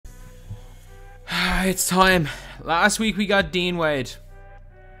It's time. Last week we got Dean Wade.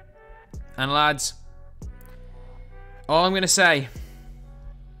 And lads, all I'm going to say,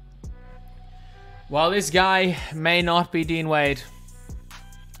 while this guy may not be Dean Wade,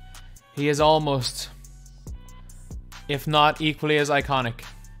 he is almost, if not equally as iconic.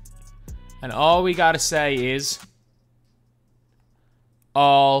 And all we got to say is,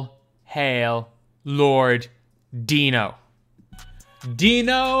 all hail Lord Dino.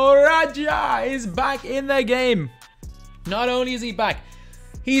 Dino Radja is back in the game. Not only is he back,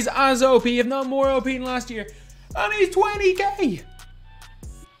 he's as OP, if not more OP than last year. And he's 20k.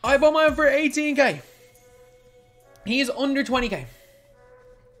 I bought mine for 18k. He is under 20k.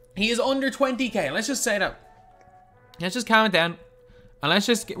 He is under 20k. Let's just say that. Let's just calm it down. And let's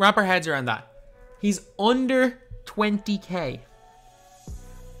just wrap our heads around that. He's under 20k.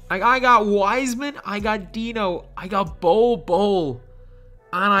 Like, I got Wiseman, I got Dino, I got Bowl,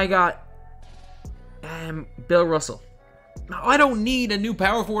 and I got Bill Russell. Now, I don't need a new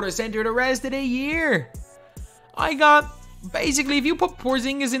power forward or center the rest of the year. I got, basically, if you put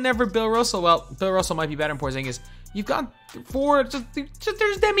Porzingis in there for Bill Russell, well, Bill Russell might be better than Porzingis. You've got four,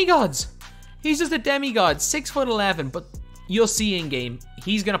 there's demigods. He's just a demigod, 6'11", but you'll see in game,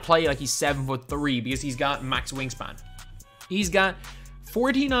 he's going to play like he's 7'3" because he's got max wingspan. He's got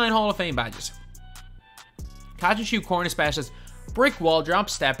 49 Hall of Fame badges. Catch and shoot corner specialist, brick wall, drop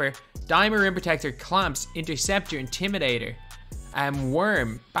stepper, dimer rim protector, clamps, interceptor, intimidator,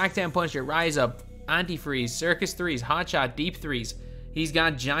 worm, back down puncher, rise up, anti-freeze, circus threes, hot shot, deep threes. He's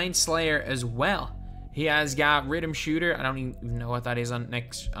got giant slayer as well. He has got rhythm shooter. I don't even know what that is on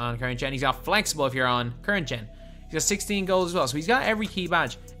current gen. He's got flexible if you're on current gen. He's got 16 goals as well. So he's got every key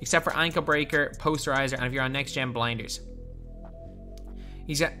badge except for ankle breaker, posterizer, and if you're on next gen, blinders.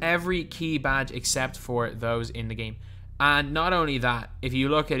 He's got every key badge except for those in the game. And not only that, if you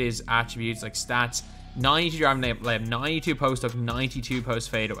look at his attributes like stats, 92 driving layup, 92 post up, 92 post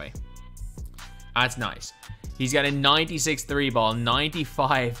fadeaway. That's nice. He's got a 96 3 ball,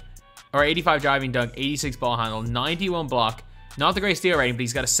 95 or 85 driving dunk, 86 ball handle, 91 block. Not the great steal rating, but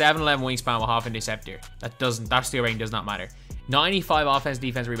he's got a 7'11" wingspan with half interceptor. That steal rating does not matter. 95 offense,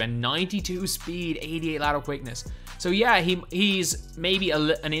 defense, rebound, 92 speed, 88 lateral quickness. So yeah, he's maybe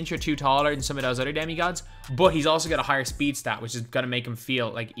an inch or two taller than some of those other demigods, but he's also got a higher speed stat, which is going to make him feel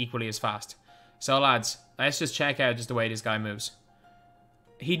like equally as fast. So lads, let's just check out just the way this guy moves.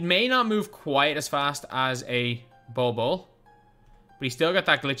 He may not move quite as fast as a Bull, but he's still got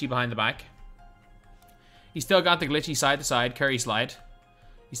that glitchy behind the back. He's still got the glitchy side to side, Curry slide.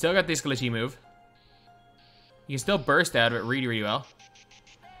 He's still got this glitchy move. You can still burst out of it really, really well.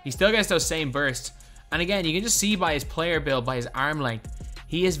 He still gets those same bursts. And again, you can just see by his player build, by his arm length,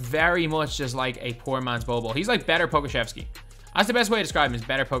 he is very much just like a poor man's Bobo. He's like better Pokashevsky. That's the best way to describe him, is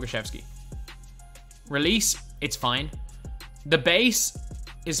better Pokashevsky. Release, it's fine. The base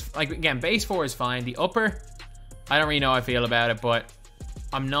is, like, again, base 4 is fine. The upper, I don't really know how I feel about it, but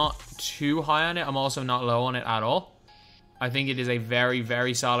I'm not too high on it. I'm also not low on it at all. I think it is a very,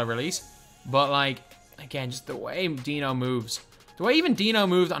 very solid release. But, like, again, just the way Dino moves. The way even Dino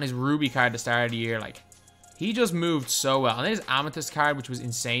moved on his Ruby card at the start of the year, like, he just moved so well. And his Amethyst card, which was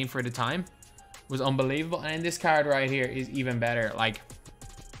insane for the time, was unbelievable. And this card right here is even better. Like,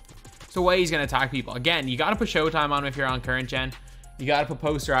 it's the way he's going to attack people. Again, you got to put Showtime on him if you're on current gen. You got to put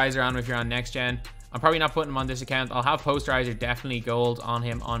Posterizer on him if you're on next gen. I'm probably not putting him on this account. I'll have Posterizer definitely gold on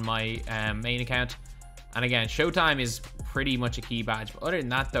him on my main account. And again, Showtime is pretty much a key badge. But other than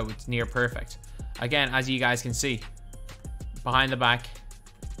that, though, it's near perfect. Again, as you guys can see, behind the back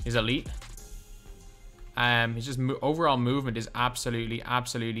is elite. His just overall movement is absolutely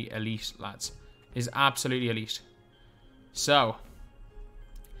elite, lads. Is absolutely elite. So,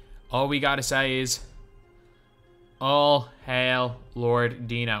 all we gotta say is, all hail Lord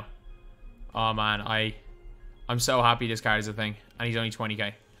Dino. Oh man, I'm so happy this card is a thing, and he's only 20k.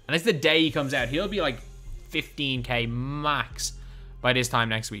 And it's the day he comes out. He'll be like 15k max by this time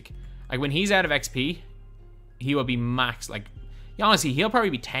next week. Like, when he's out of XP, he will be max. Like, honestly, he'll probably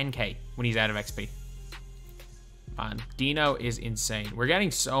be 10k when he's out of XP. Man, Dino is insane. We're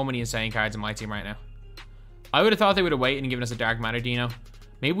getting so many insane cards in my team right now. I would have thought they would have waited and given us a Dark Matter Dino.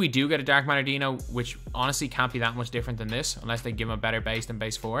 Maybe we do get a Dark Matter Dino, which honestly can't be that much different than this, unless they give him a better base than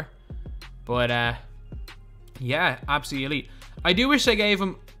base 4. But, yeah, absolutely elite. I do wish they gave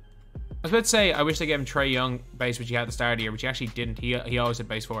him... I was about to say, I wish they gave him Trae Young base, which he had at the start of the year, which he actually didn't. He always had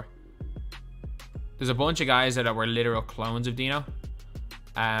base 4. There's a bunch of guys that were literal clones of Dino.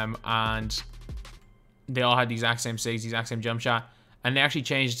 And they all had the exact same SIGs, the exact same jump shot. And they actually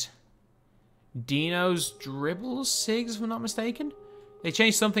changed Dino's dribble SIGs, if I'm not mistaken. They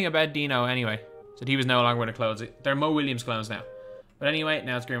changed something about Dino anyway. So he was no longer going to close it. They're Mo Williams clones now. But anyway,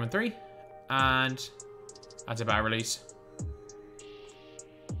 now it's green 1-3. And that's a bad release.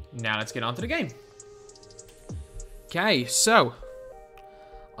 Now let's get on to the game. Okay, so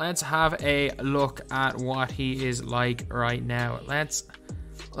let's have a look at what he is like right now.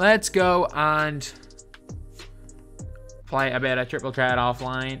 Let's go and play a bit of triple threat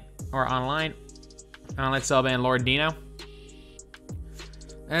offline or online. And let's sub in Lord Dino.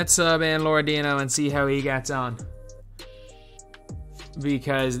 Let's sub in Lord Dino and see how he gets on.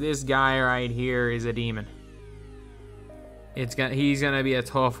 Because this guy right here is a demon. He's gonna be a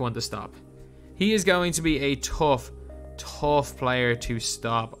tough one to stop. He is going to be a tough player to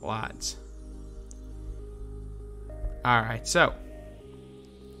stop, lads. Alright, so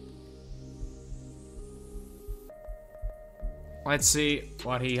let's see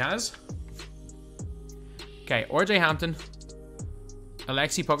what he has. Okay, RJ Hampton,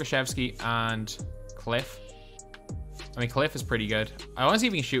 Alexei Pokashevsky, and Cliff. I mean, Cliff is pretty good. I want to see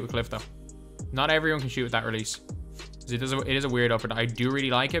if we can shoot with Cliff, though. Not everyone can shoot with that release. It is a weird upper. I do really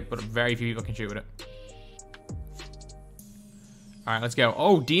like it, but very few people can shoot with it. All right, let's go.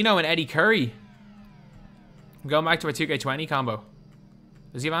 Oh, Dino and Eddie Curry. I'm going back to a 2K20 combo.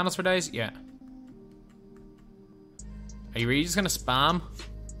 Does he have handles for days? Yeah. Are you really just going to spam?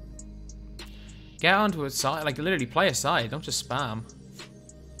 Get onto a side. Like, literally play a side. Don't just spam.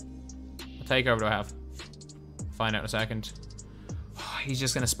 What takeover do I have? Find out in a second. Oh, he's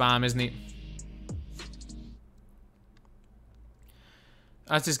just going to spam, isn't he?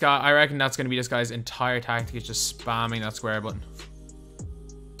 That's this guy. I reckon that's going to be this guy's entire tactic, is just spamming that square button.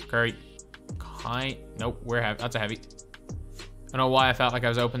 Curry. Nope, we're heavy. That's a heavy. I don't know why I felt like I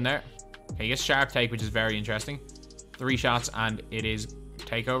was open there. Okay, he gets sharp take, which is very interesting. 3 shots, and it is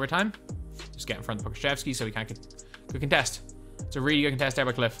takeover time. Just get in front of Pokashevsky so we can't get good contest. It's a really good contest there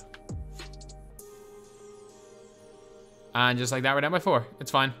by Cliff. And just like that, we're down by 4.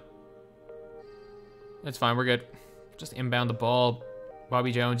 It's fine. It's fine, we're good. Just inbound the ball.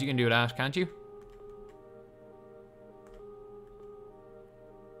 Bobby Jones, you can do that, can't you?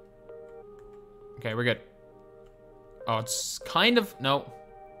 Okay, we're good. Oh, it's kind of... No.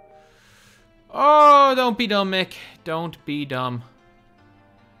 Oh, don't be dumb, Mick. Don't be dumb.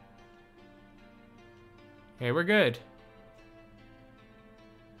 Okay, we're good.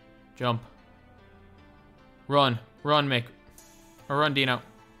 Jump. Run. Run, Mick. Or run, Dino.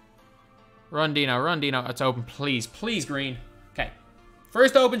 Run, Dino. Run, Dino. It's open. Please. Please, green. Okay.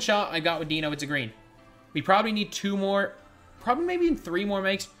 First open shot I got with Dino. It's a green. We probably need 2 more. Probably maybe 3 more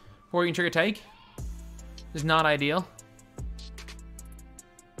makes before we can trigger take. This is not ideal.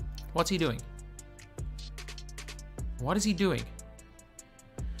 What's he doing? What is he doing?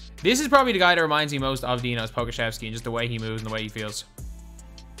 This is probably the guy that reminds me most of Dino's Pokashevsky, and just the way he moves and the way he feels.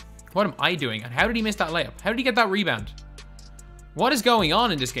 What am I doing? And how did he miss that layup? How did he get that rebound? What is going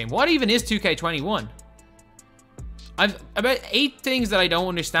on in this game? What even is 2K21? I've about 8 things that I don't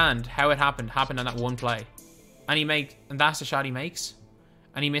understand how it happened on that one play. And that's the shot he makes.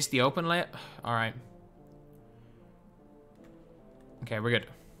 And he missed the open layup. All right. Okay, we're good.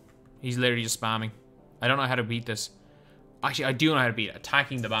 He's literally just spamming. I don't know how to beat this. Actually, I do know how to beat it.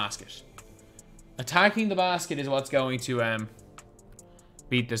 Attacking the basket. Attacking the basket is what's going to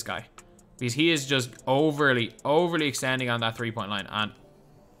beat this guy. Because he is just overly extending on that 3-point line. And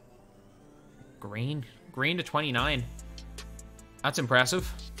green to 29. That's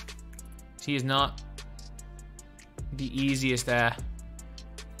impressive. He is not the easiest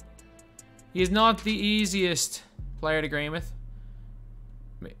he is not the easiest player to green with.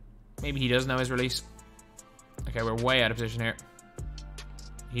 Maybe he does know his release. Okay, we're way out of position here.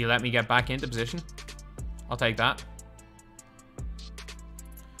 He let me get back into position. I'll take that.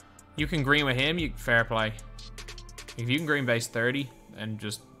 You can green with him, fair play. If you can green base 30, then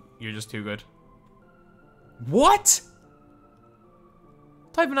you're just too good. What?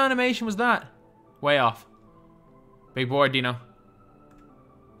 Type of animation was that? Way off. Big board, Dino.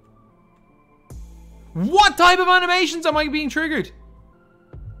 What type of animations am I being triggered?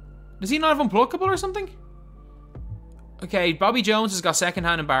 Does he not have unblockable or something? Okay, Bobby Jones has got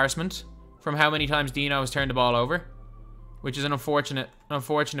second-hand embarrassment from how many times Dino has turned the ball over, which is an unfortunate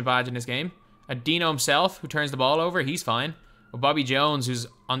badge in this game. Dino himself, who turns the ball over, he's fine. But Bobby Jones, who's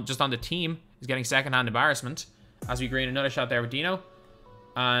just on the team, is getting second-hand embarrassment. As we green another shot there with Dino.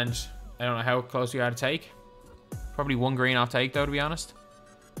 And I don't know how close we are to take. Probably 1 green off take, though, to be honest.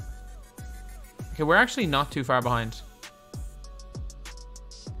 Okay, we're actually not too far behind.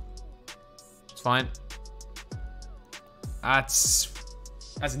 It's fine. That's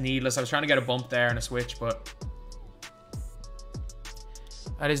needless. I was trying to get a bump there and a switch, but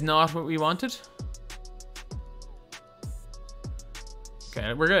that is not what we wanted.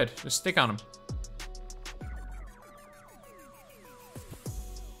 Okay, we're good. Just stick on him.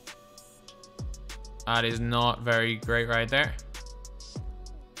 That is not very great right there.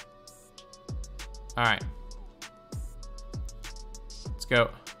 Alright. Let's go.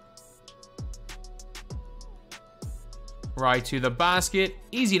 Right to the basket.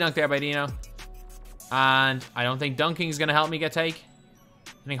 Easy dunk there by Dino. And I don't think dunking is going to help me get take.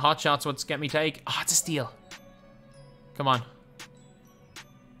 I think hot shot's what's get me take. Oh, it's a steal. Come on.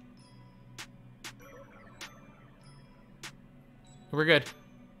 We're good.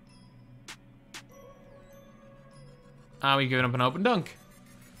 And we've given up an open dunk.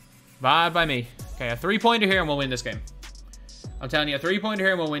 Bad by me. Okay, a 3-pointer here and we'll win this game. I'm telling you, a 3-pointer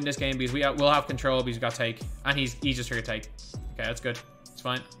here and we'll win this game because we'll have control because we've got take. And he's just triggered take. Okay, that's good. It's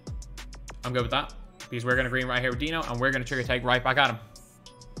fine. I'm good with that. Because we're going to green right here with Dino and we're going to trigger take right back at him.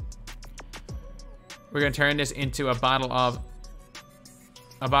 We're going to turn this into a battle of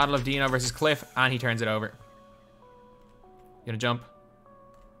Dino versus Cliff, and he turns it over. Gonna jump.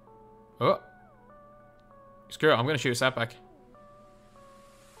 Oh. Screw it, I'm gonna shoot a setback.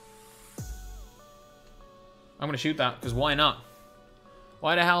 I'm gonna shoot that, because why not?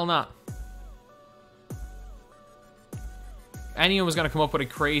 Why the hell not? Anyone was gonna come up with a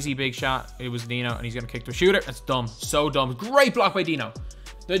crazy big shot, it was Dino, and he's gonna kick the shooter. That's dumb, so dumb. Great block by Dino.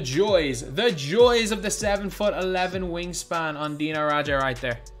 The joys of the 7'11" wingspan on Dino Radja right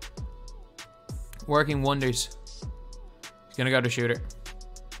there. Working wonders. He's gonna go to shooter.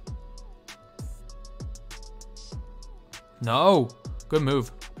 No, good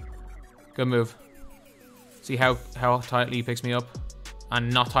move. Good move. See how tightly he picks me up,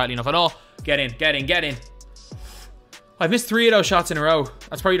 and not tightly enough at all. Get in, get in, get in. I've missed 3 of those shots in a row.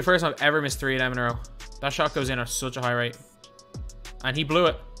 That's probably the first time I've ever missed 3 of them in a row. That shot goes in at such a high rate. And he blew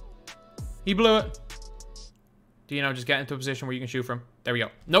it. He blew it. Dino, just get into a position where you can shoot from. There we go.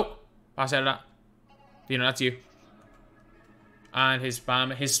 Nope. Pass out of that. Dino, that's you. And his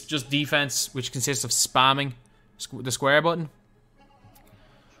spam, his just defense, which consists of spamming the square button,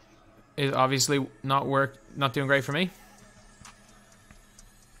 is obviously not doing great for me.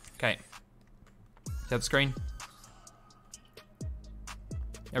 Okay. Set the screen.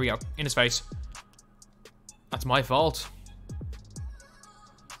 There we go. In his face. That's my fault.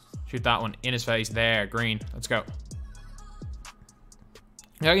 Shoot that one in his face. There, green. Let's go.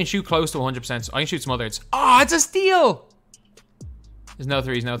 I can shoot close to 100%. So I can shoot some others. Oh, it's a steal! There's no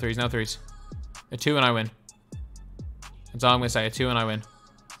threes, no threes, no threes. A 2 and I win. That's all I'm going to say. A 2 and I win.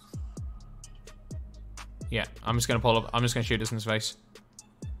 Yeah, I'm just going to pull up. I'm just going to shoot this in his face.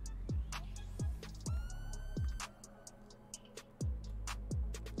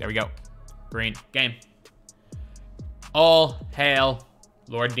 There we go. Green. Game. All hail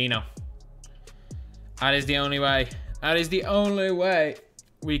Lord Dino. That is the only way. That is the only way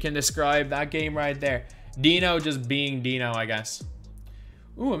we can describe that game right there. Dino just being Dino, I guess.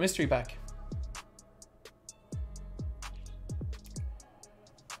 Ooh, a mystery pack.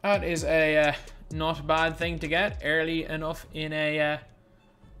 That is a not bad thing to get early enough in a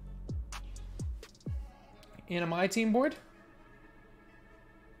my team board.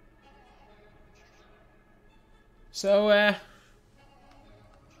 So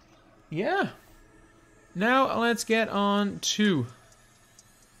yeah. Now let's get on to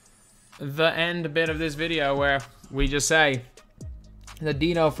the end bit of this video where we just say that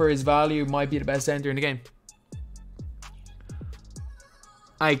Dino, for his value, might be the best center in the game.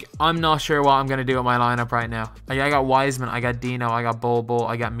 Like, I'm not sure what I'm going to do with my lineup right now. Like, I got Wiseman, I got Dino, I got Bol,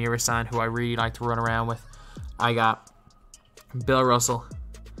 I got Mirasan, who I really like to run around with. I got Bill Russell.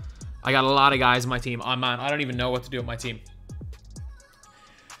 I got a lot of guys in my team. Oh man, I don't even know what to do with my team.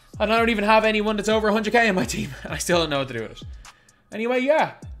 And I don't even have anyone that's over 100k in my team. I still don't know what to do with it. Anyway,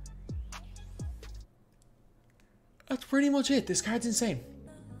 yeah. That's pretty much it. This card's insane.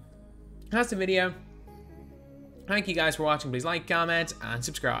 That's the video. Thank you guys for watching. Please like, comment, and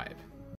subscribe.